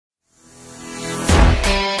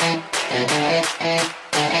Hello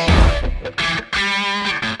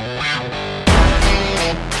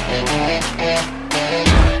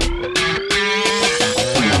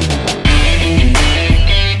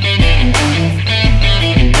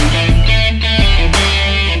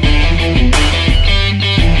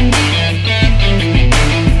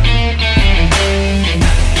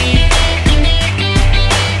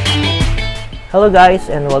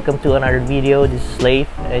guys, and welcome to another video. This is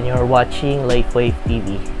Leif and you're watching Leifwave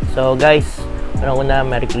TV. So guys, una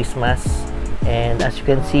Merry Christmas. And as you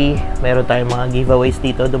can see, meron tayong mga giveaways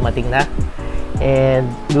dito, dumating na. And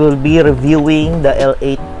we'll be reviewing the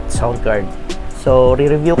L8 sound card. So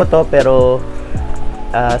re-review ko to, pero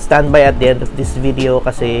stand by at the end of this video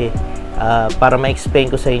kasi para ma-explain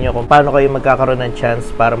ko sa inyo kung paano kayo magkakaroon ng chance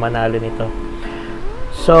para manalo nito.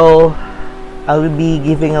 So I will be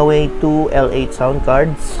giving away 2 L8 sound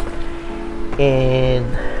cards and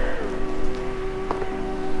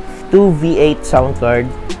 2 V8 sound card,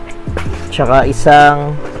 tsaka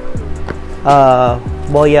isang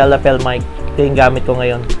Boya lapel mic. Ito yung gamit ko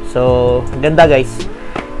ngayon. So ganda guys,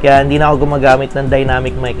 kaya hindi na ako gumagamit ng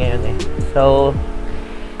dynamic mic ngayon eh. So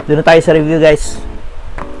doon na tayo sa review guys,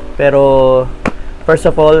 pero first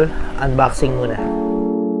of all, unboxing muna.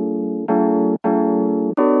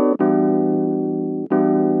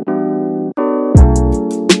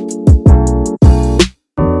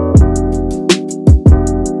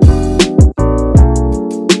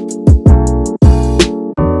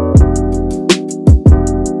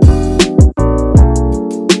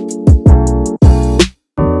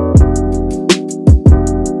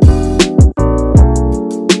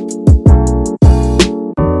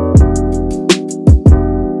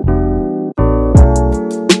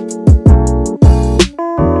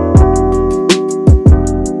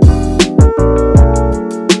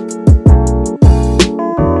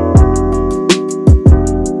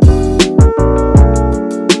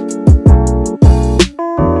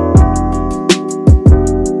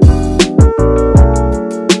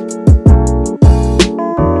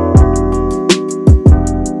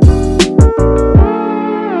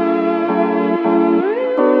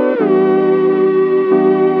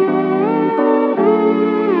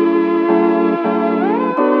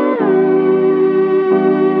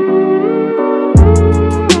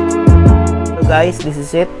 Guys, this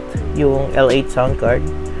is it, yung L8 sound card.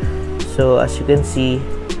 So as you can see,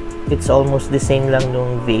 it's almost the same lang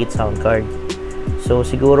nung V8 sound card. So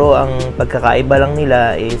siguro ang pagkakaiba lang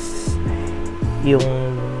nila is yung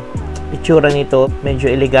itsura nito, medyo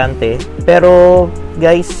elegante. Pero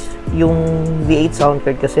guys, yung V8 sound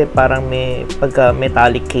card kasi parang may pagka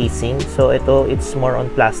metallic casing. So ito, it's more on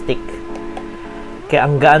plastic. Kaya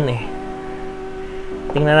ang gaan eh.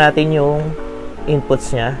 Tingnan natin yung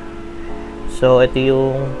inputs niya. So, ito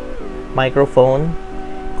yung microphone,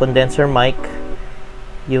 condenser mic,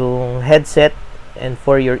 yung headset, and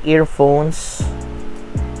for your earphones.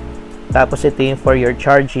 Tapos, ito yung for your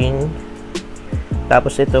charging.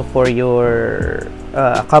 Tapos, ito for your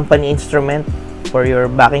accompany instrument, for your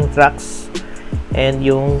backing tracks, and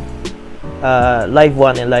yung Live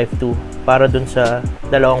 1 and Live 2 para dun sa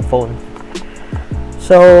dalawang phone.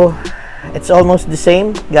 So, it's almost the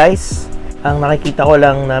same, guys. Ang nakikita ko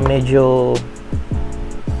lang na medyo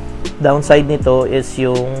downside nito is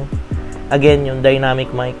yung, again, yung dynamic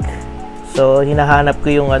mic. So hinahanap ko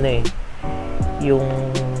yung ano eh,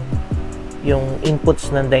 yung inputs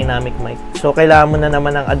ng dynamic mic. So kailangan mo na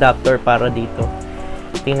naman ng adapter para dito.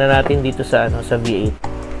 Tingnan natin dito sa ano, sa V8.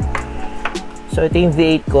 So ito yung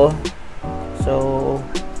V8 ko. So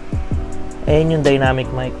ayan yung dynamic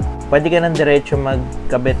mic. Pwede ka nang diretso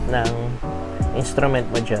magkabit ng instrument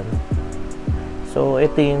mo dyan. So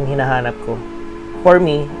ito yung hinahanap ko. For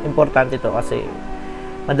me, importante ito kasi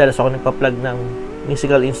madalas ako nagpa-plug ng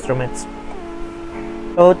musical instruments.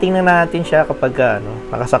 So, tingnan natin siya kapag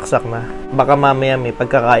nakasaksak na. Baka mamaya may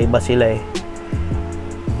pagkakaiba sila eh.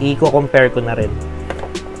 I-compare ko na rin.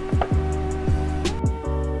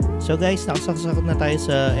 So guys, nakasaksak na tayo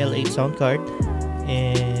sa L8 sound card.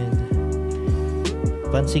 And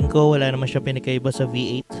pansin ko, wala naman siya pinakaiba sa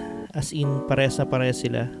V8. As in, parehas na parehas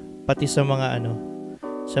sila. Pati sa mga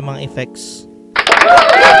sa mga effects.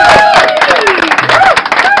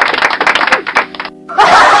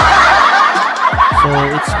 So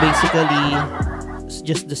it's basically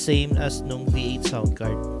just the same as nung V8 sound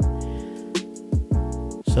card.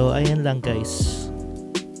 So ayan lang guys.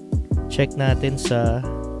 Check natin sa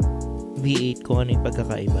V8 kung ano yung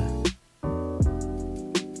pagkakaiba.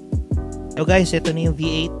 So guys, ito na yung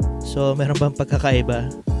V8. So meron bang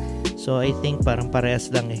pagkakaiba? So I think parang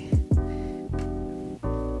parehas lang eh.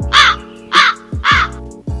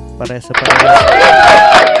 Parehas sa parehas.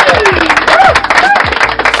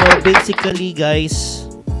 So basically guys,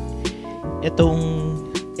 itong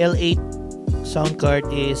L8 sound card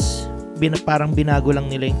is parang binago lang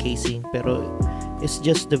nila yung casing, pero it's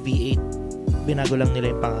just the V8. Binago lang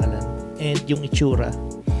nila yung pangalan and yung itsura.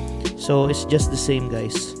 So it's just the same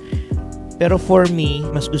guys. Pero for me,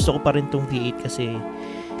 mas gusto ko pa rin tong V8 kasi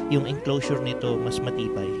yung enclosure nito mas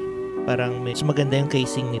matibay. Parang mas maganda yung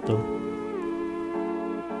casing nito.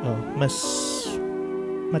 Oh, mas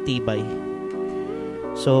matibay.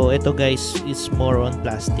 So ito guys is more on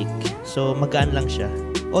plastic. So magaan lang siya.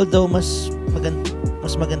 Although mas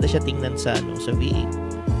maganda siya tingnan sa sa V8.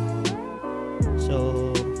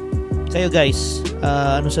 So kayo guys,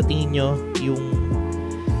 ano sa tingin nyo yung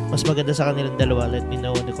mas maganda sa kanilang dalawa? Let me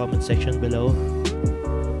know in the comment section below.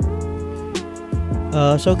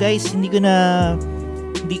 So guys, hindi ko na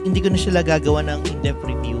sila gagawa ng in-depth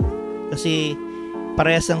review kasi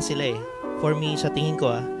parehas lang sila eh. For me, sa tingin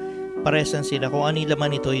ko parehas lang sila. Kung ano yung laman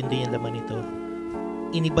nito, yun din yung laman nito.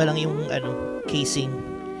 Iniba lang yung casing.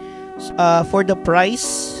 For the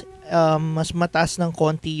price, mas mataas ng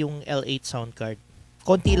konti yung L8 sound card.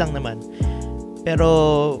 Konti lang naman.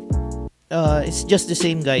 Pero it's just the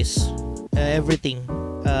same guys. Everything.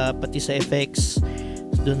 Pati sa effects,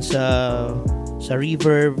 dun sa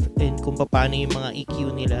reverb, and kung paano yung mga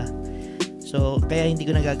EQ nila. So kaya hindi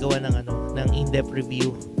ko nagagawa ng in-depth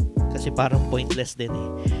review kasi parang pointless din eh.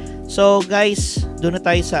 So guys, doon na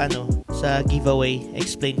tayo sa sa giveaway.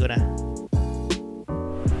 Explain ko na.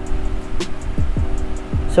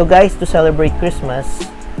 So guys, to celebrate Christmas,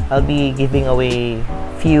 I'll be giving away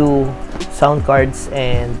few sound cards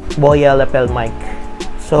and Boya lapel mic.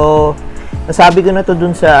 So nasabi ko na to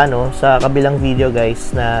dun sa sa kabilang video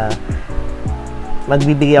guys na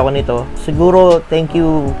magbibigay ako nito. Siguro thank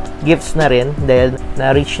you gifts na rin dahil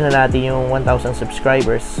na-reach na natin yung 1,000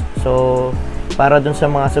 subscribers. So para dun sa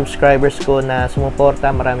mga subscribers ko na sumuporta,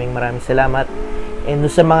 maraming salamat. And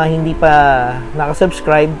dun sa mga hindi pa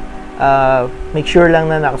nakasubscribe, make sure lang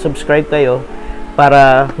na nakasubscribe kayo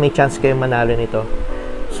para may chance kayo manalo nito.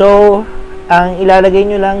 So ang ilalagay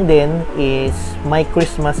nyo lang din is my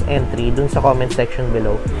Christmas entry dun sa comment section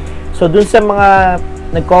below. So dun sa mga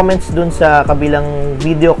nag-comments dun sa kabilang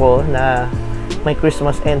video ko na may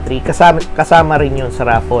Christmas entry, kasama rin yun sa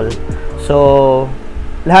raffle. So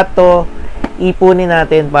lahat to ipunin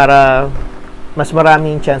natin para mas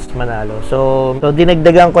maraming chance manalo. So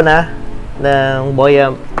dinagdagan ko na ng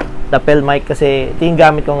Boya lapel mic kasi ito yung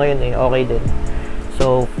gamit ko ngayon eh. Okay din.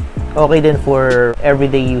 So okay din for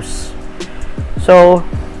everyday use. So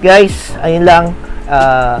guys, ayun lang.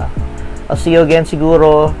 I'll see you again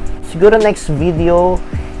siguro next video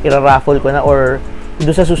ira-raffle ko na or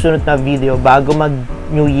doon sa susunod na video bago mag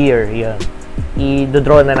New Year. Yan.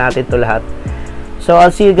 I-draw na natin to lahat. So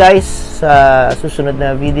I'll see you guys sa susunod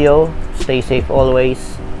na video. Stay safe always.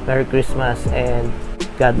 Merry Christmas and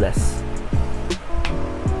God bless.